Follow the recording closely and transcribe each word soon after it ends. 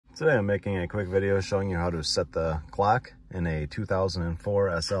Today I'm making a quick video showing you how to set the clock in a 2004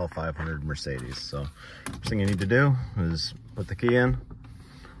 SL500 Mercedes. So first thing you need to do is put the key in,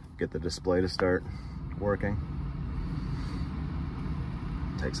 get the display to start working.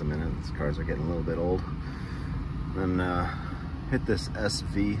 Takes a minute, these cars are getting a little bit old. Then hit this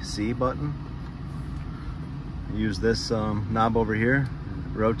SVC button. Use this knob over here,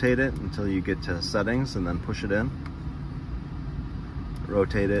 rotate it until you get to settings and then push it in.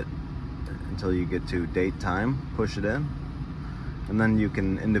 Rotate it until you get to date time, push it in, and then you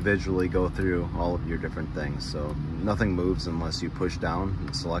can individually go through all of your different things. So nothing moves unless you push down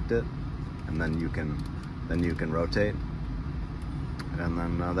and select it, and then you can rotate, and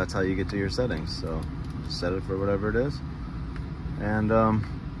then that's how you get to your settings. So just set it for whatever it is, and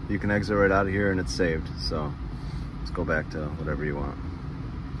you can exit right out of here and it's saved. So let's go back to whatever you want,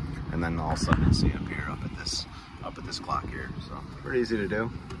 and then all of a sudden you'll see up here up at this clock here. So pretty easy to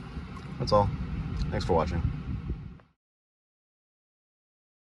do. That's all. Thanks for watching.